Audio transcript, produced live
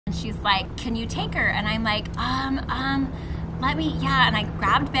She's like, can you take her? And I'm like, let me, yeah. And I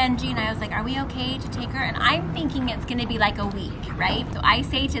grabbed Benji and I was like, are we okay to take her? And I'm thinking it's gonna be like a week, right? So I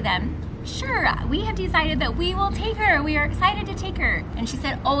say to them, sure, we have decided that we will take her. We are excited to take her. And she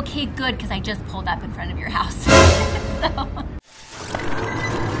said, okay, good, because I just pulled up in front of your house. So.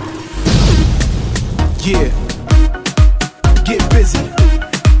 Yeah. Get busy.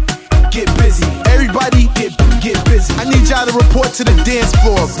 Get busy. Everybody get busy. I need y'all to report to the dance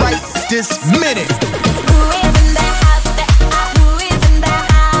floor right this minute. Who is in the house? Who is in the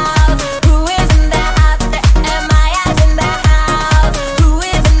house? Who is in the house? Am I in the house? Who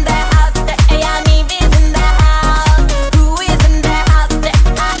is in the house? Yanin is in the house. Who is in the house?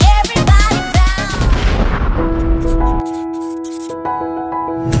 Everybody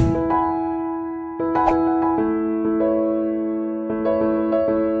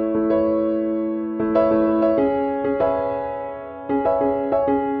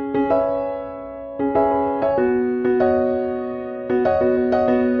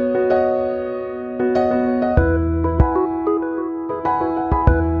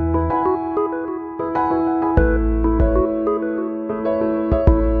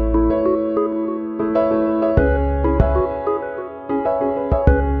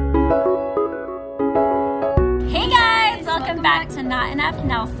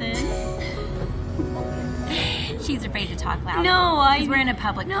She's afraid to talk loud. No, we're in a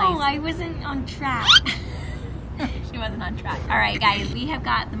public place. No, I wasn't on track. She wasn't on track. All right, guys, we have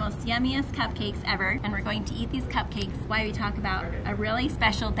got the most yummiest cupcakes ever, and we're going to eat these cupcakes while we talk about a really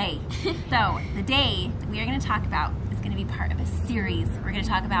special day. So, the day that we are going to talk about is going to be part of a series we're going to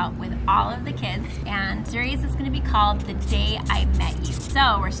talk about with all of the kids, and the series is going to be called The Day I Met You.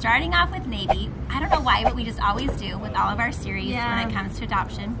 So, we're starting off with Navy. I don't know why, but we just always do with all of our series when it comes to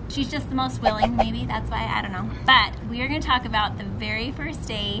adoption. She's just the most willing, maybe, that's why, I don't know. But we are going to talk about the very first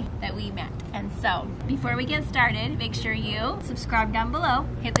day that we met. And so, before we get started, make sure you Subscribe down below,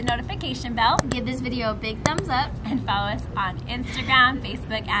 hit the notification bell, give this video a big thumbs up, and follow us on Instagram,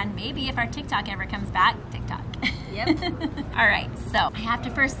 Facebook, and maybe if our TikTok ever comes back, TikTok. Yep. All right, so I have to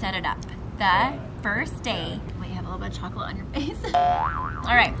first set it up. The first day, wait, you have a little bit of chocolate on your face.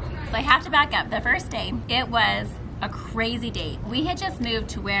 All right, so I have to back up. The first day, it was a crazy day. We had just moved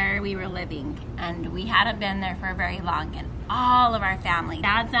to where we were living, and we hadn't been there for very long, and all of our family,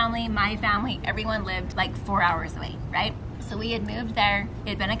 Dad's family, my family, everyone lived like 4 hours away, right? So we had moved there, it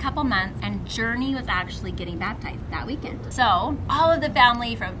had been a couple months, and JourNee was actually getting baptized that weekend. So all of the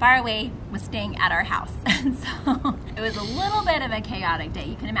family from far away was staying at our house. And so it was a little bit of a chaotic day,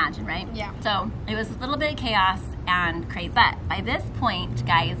 you can imagine, right? Yeah. So it was a little bit of chaos and crazy. But by this point,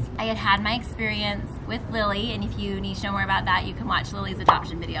 guys, I had had my experience with LiLee, and if you need to know more about that, you can watch LiLee's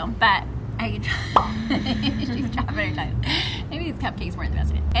adoption video. But she's dropping her tongue. Maybe these cupcakes weren't the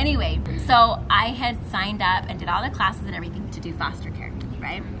best of it. Anyway, so I had signed up and did all the classes and everything to do foster care,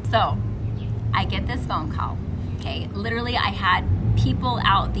 right? So I get this phone call, okay? Literally, I had people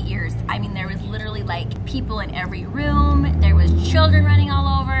out the ears. I mean, there was literally like people in every room. There was children running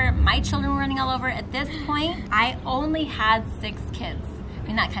all over. My children were running all over. At this point, I only had 6 kids. I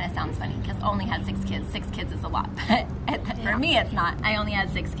mean, that kind of sounds funny because only had 6 kids. 6 kids is a lot, but for me, it's not. I only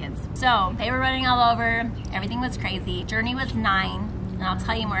had 6 kids. So they were running all over. Everything was crazy. JourNee was 9, and I'll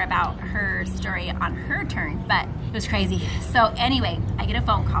tell you more about her story on her turn, but it was crazy. So anyway, I get a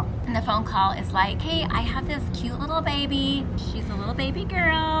phone call, and the phone call is like, hey, I have this cute little baby. She's a little baby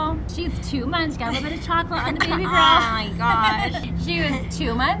girl. She's 2 months. Got a little bit of chocolate on the baby girl. Oh my gosh. She was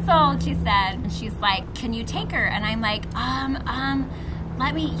 2 months old, she said. And she's like, can you take her? And I'm like,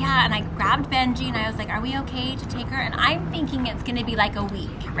 let me, yeah. And I grabbed Benji and I was like, are we okay to take her? And I'm thinking it's gonna be like a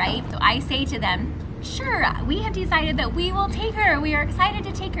week, right? So I say to them, sure, we have decided that we will take her. We are excited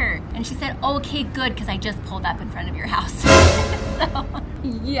to take her. And she said, okay, good, because I just pulled up in front of your house. So,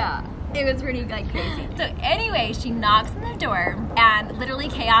 Yeah, it was pretty like crazy. so anyway, she knocks on the door and literally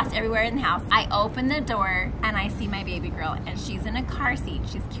chaos everywhere in the house. I open the door and I see my baby girl, and she's in a car seat.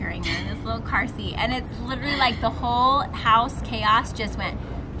 She's carrying her in this little car seat, and it's literally like the whole house chaos just went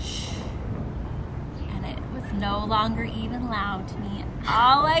shh, and it was no longer even loud to me.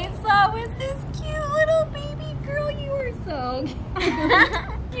 All I saw was this cute little baby girl. You were so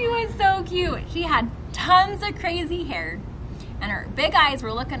cute. She was so cute. She had tons of crazy hair, and her big eyes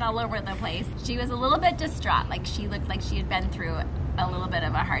were looking all over the place. She was a little bit distraught, like she looked like she had been through a little bit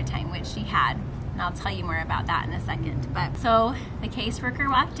of a hard time, which she had. And I'll tell you more about that in a second. But so the caseworker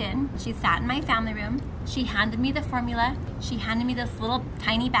walked in. She sat in my family room. She handed me the formula. She handed me this little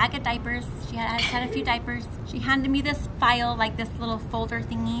tiny bag of diapers. She had a few diapers. She handed me this file, like this little folder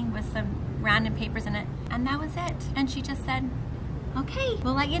thingy with some random papers in it. And that was it. And she just said, okay,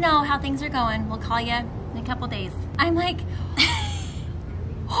 we'll let you know how things are going. We'll call you in a couple days. I'm like,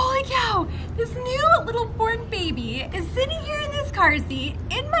 holy cow, this new little born baby is sitting here in this car seat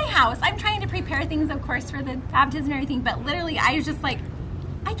in my house. I'm trying to prepare things, of course, for the baptism and everything, but literally I was just like,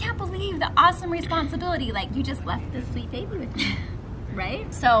 I can't believe the awesome responsibility. Like, you just left this sweet baby with me,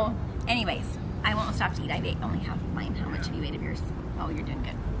 right? So anyways, I won't stop to eat. I only have mine. How much have you ate of yours? Oh, you're doing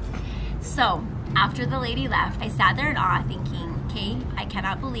good. So after the lady left, I sat there in awe thinking, okay, I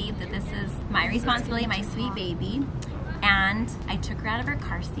cannot believe that this is my responsibility, my sweet baby. And I took her out of her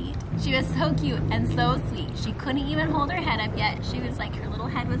car seat. She was so cute and so sweet. She couldn't even hold her head up yet. She was like, her little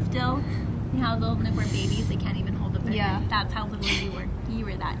head was still, you know how those newborn babies, they can't even hold up their head. That's how little you were. You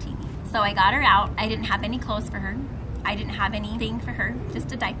were that teeny. So I got her out. I didn't have any clothes for her. I didn't have anything for her,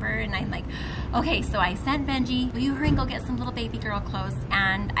 just a diaper. And I'm like, okay, so I sent Benji, will you hurry and go get some little baby girl clothes?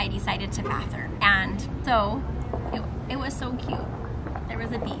 And I decided to bath her. And so it was so cute. There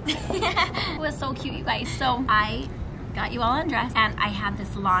was a beat. It was so cute, you guys. So I got you all undressed, and I had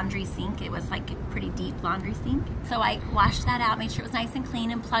this laundry sink. It was like a pretty deep laundry sink. So I washed that out, made sure it was nice and clean,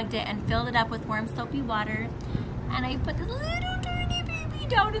 and plugged it and filled it up with warm soapy water. And I put this little tiny baby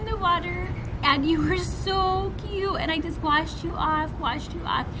down in the water, and you were so cute. And I just washed you off,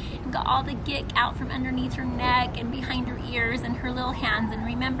 and got all the gick out from underneath her neck and behind her ears and her little hands. And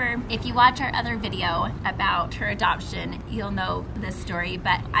remember, if you watch our other video about her adoption, you'll know this story.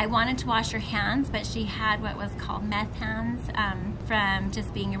 But I wanted to wash her hands, but she had what was called meth hands from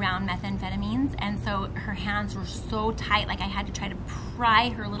just being around methamphetamines. And so her hands were so tight, like I had to try to pry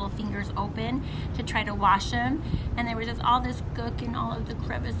her little fingers open to try to wash them. And there was just all this gook in all of the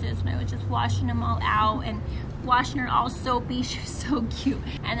crevices, and I was just washing them all out and washing her all soapy. She was so cute.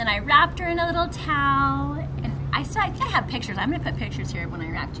 And then I wrapped her in a little towel, and I think I have pictures. I'm gonna put pictures here when I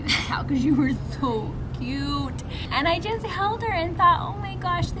wrapped you in a towel, because you were so cute. And I just held her and thought, oh my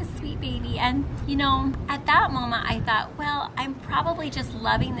gosh, this sweet baby. And you know, at that moment I thought, well, I'm probably just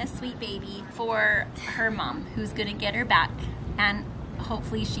loving this sweet baby for her mom, who's gonna get her back, and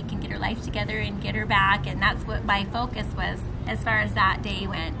hopefully she can get her life together and get her back. And that's what my focus was as far as that day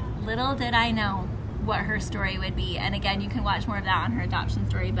went. Little did I know what her story would be. And again, you can watch more of that on her adoption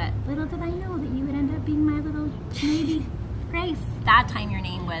story, but little did I know that you would end up being my little baby Grace. That time your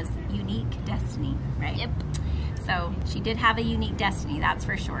name was Unique Destiny, right? Yep. So she did have a unique destiny, that's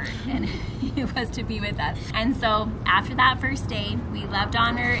for sure, and it was to be with us. And so after that first day, we loved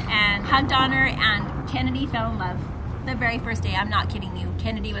on her and hugged on her, and Kennedy fell in love. The very first day, I'm not kidding you.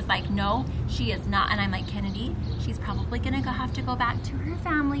 Kennedy was like, no, she is not. And I'm like, Kennedy, she's probably gonna have to go back to her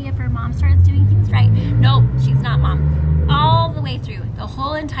family if her mom starts doing things right. Nope, she's not mom. All the way through, the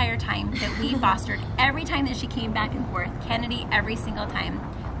whole entire time that we fostered, every time that she came back and forth, Kennedy, every single time,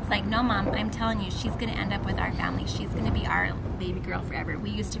 was like, no mom, I'm telling you, she's gonna end up with our family. She's gonna be our baby girl forever. We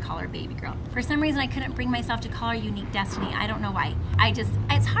used to call her baby girl. For some reason, I couldn't bring myself to call her Unique Destiny. I don't know why.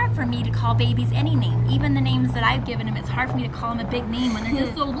 It's hard for me to call babies any name. Even the names that I've given them, it's hard for me to call them a big name when they're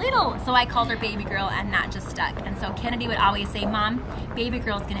just so little. So I called her baby girl, and that just stuck. And so Kennedy would always say, Mom, baby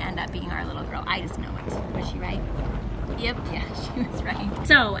girl's gonna end up being our little girl. I just know it. Was she right? Yep, yeah, she was right.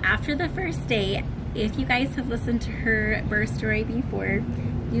 So after the first day, if you guys have listened to her birth story before,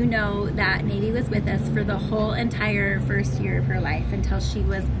 you know that Navy was with us for the whole entire first year of her life until she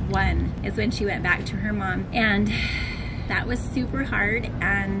was 1 is when she went back to her mom. And that was super hard,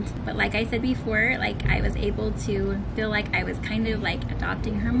 but like I said before, like I was able to feel like I was kind of like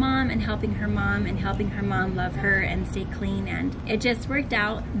adopting her mom and helping her mom love her and stay clean. And it just worked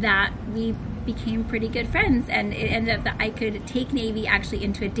out that we became pretty good friends, and it ended up that I could take Navy actually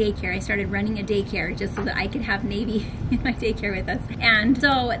into a daycare. I started running a daycare just so that I could have Navy in my daycare with us. And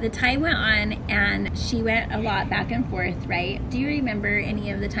so the time went on, and she went a lot back and forth, right? Do you remember any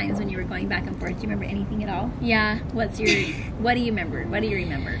of the times when you were going back and forth? Do you remember anything at all? Yeah. What do you remember? What do you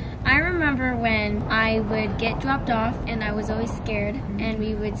remember? I remember when I would get dropped off and I was always scared, and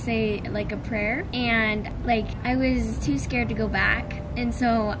we would say like a prayer, and like I was too scared to go back, and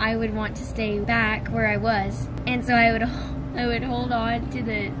so I would want to stay back where I was, and so I would hold on to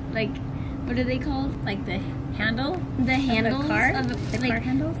the, like, what are they called? Like the handle? The handles of the car? of the like, car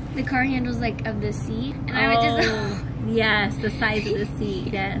handles? The car handles, like, of the seat, and I would just yes, the size of the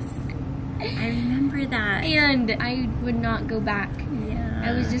seat. Yes, I remember that. And I would not go back. Yeah,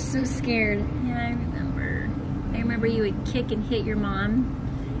 I was just so scared. Yeah, I remember you would kick and hit your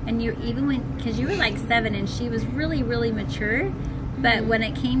mom, and you because you were like 7 and she was really, really mature. But when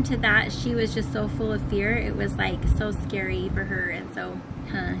it came to that, she was just so full of fear. It was like so scary for her. And so,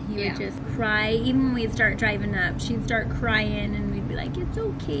 you would just cry. Even when we'd start driving up, she'd start crying, and we'd be like, it's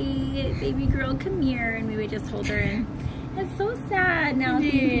okay, baby girl, come here. And we would just hold her. It's so sad now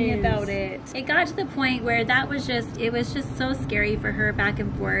thinking about it. It got to the point where it was just so scary for her back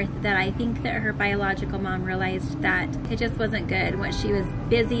and forth that I think that her biological mom realized that it just wasn't good. What she was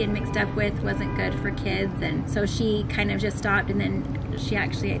busy and mixed up with wasn't good for kids, and so she kind of just stopped, and then she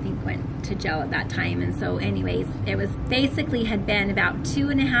actually, I think, went to jail at that time. And so anyways, it was basically had been about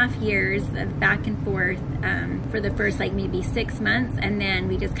 2.5 years of back and forth for the first like maybe 6 months, and then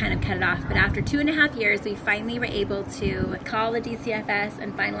we just kind of cut it off. But after 2.5 years, we finally were able to call the DCFS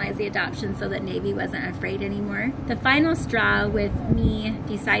and finalize the adoption so that Navy wasn't afraid anymore. The final straw with me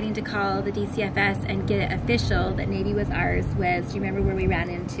deciding to call the DCFS and get it official that Navy was ours was, do you remember where we ran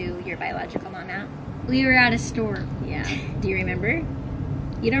into your biological mom at? We were at a store. Yeah. Do you remember?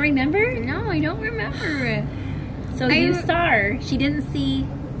 You don't remember? No, I don't remember. So you saw her. She didn't see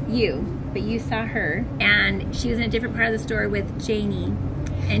you, but you saw her. And she was in a different part of the store with Jaine.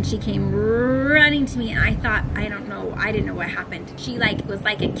 And she came running to me, and I thought, I didn't know what happened. She like was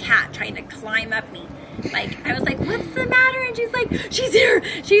like a cat trying to climb up me. Like, I was like, what's the matter? And she's like, she's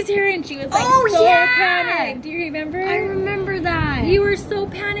here, and she was like, so panicked. Do you remember? I remember that. You were so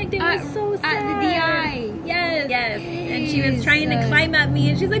panicked, it was so sad. At the eye. Yes. And she was trying to climb up me,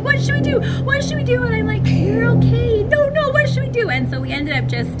 and she's like, what should we do? What should we do? And I'm like, you're okay. No, what should we do? And so we ended up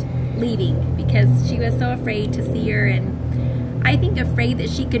just leaving because she was so afraid to see her, and I think afraid that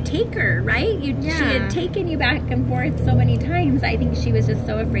she could take her, right? She had taken you back and forth so many times. I think she was just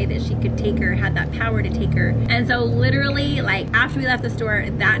so afraid that she could take her, had that power to take her. And so literally, like, after we left the store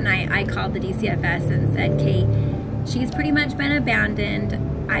that night, I called the DCFS and said, Kate, she's pretty much been abandoned.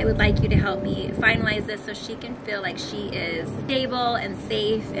 I would like you to help me finalize this so she can feel like she is stable and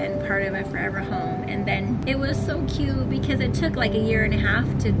safe and part of a forever home. And then it was so cute because it took like 1.5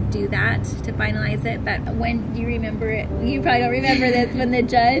 years to do that, to finalize it. But when, do you remember it? You probably don't remember this, when the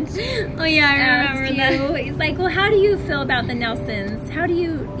judge I remember that. He's like, well, how do you feel about the Nelsons? How do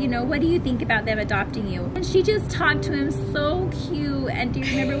you what do you think about them adopting you? And she just talked to him so cute. And do you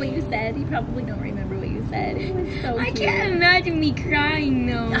remember what you said? You probably don't remember what you said. It was so cute. I can't imagine me crying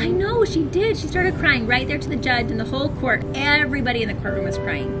though. I know, she did. She started crying right there to the judge, and the whole court, everybody in the courtroom was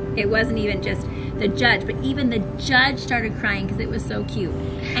crying. It wasn't even just the judge, but even the judge started crying because it was so cute.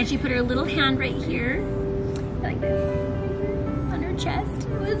 And she put her little hand right here, like this, on her chest.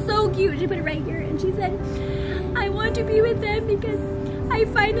 It was so cute. She put it right here, and she said, I want to be with them because I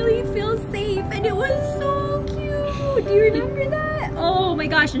finally feel safe. And it was so cute. Do you remember that? Oh my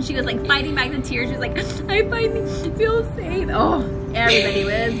gosh. And she was like fighting back the tears. She was like, I finally feel safe. Oh, everybody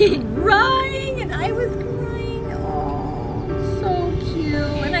was crying, and I was crying. Oh, so cute.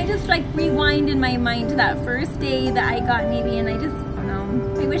 And I just like rewind in my mind to that first day that I got Navy, and I just, I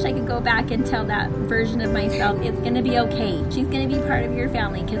don't know, I wish I could go back and tell that version of myself, it's gonna be okay. She's gonna be part of your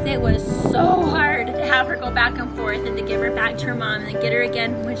family, because it was so hard to have her go back and forth and to give her back to her mom and then get her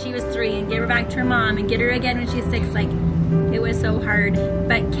again when she was 3 and give her back to her mom and get her again when she was 6. Like, it was so hard.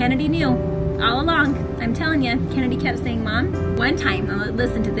 But Kennedy knew all along. I'm telling you, Kennedy kept saying, Mom, one time,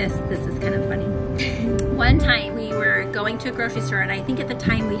 listen to this, this is kind of funny. One time we were going to a grocery store, and I think at the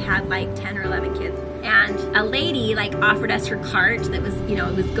time we had like 10 or 11 kids, and a lady like offered us her cart that was,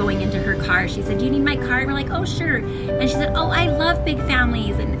 it was going into her car. She said, do you need my cart? And we're like, oh, sure. And she said, oh, I love big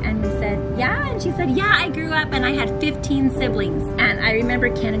families. And we said, yeah. And she said, yeah, I grew up and I had 15 siblings. And I remember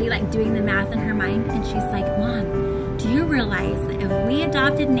Kennedy like doing the math in her mind, and she's like, Mom, do you realize that if we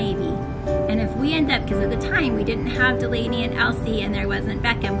adopted Navy, and if we end up, because at the time we didn't have Delaney and Elsie, and there wasn't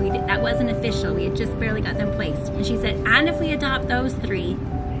Beckham, that wasn't official, we had just barely got them placed. And she said, and if we adopt those 3,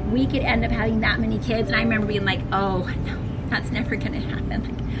 we could end up having that many kids. And I remember being like, oh no, that's never gonna happen.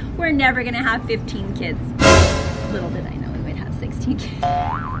 Like, we're never gonna have 15 kids. Little did I know we would have 16 kids.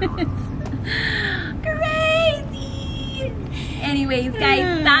 Crazy! Anyways,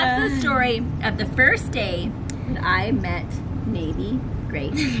 guys, that's the story of the first day that I met Navy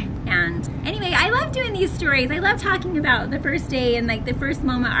Grace. And anyway, I love doing these stories. I love talking about the first day and like the first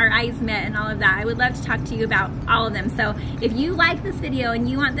moment our eyes met and all of that. I would love to talk to you about all of them. So if you like this video and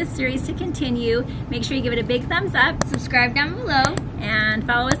you want this series to continue, make sure you give it a big thumbs up. Subscribe down below. And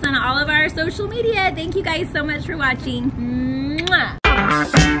follow us on all of our social media. Thank you guys so much for watching. Mwah!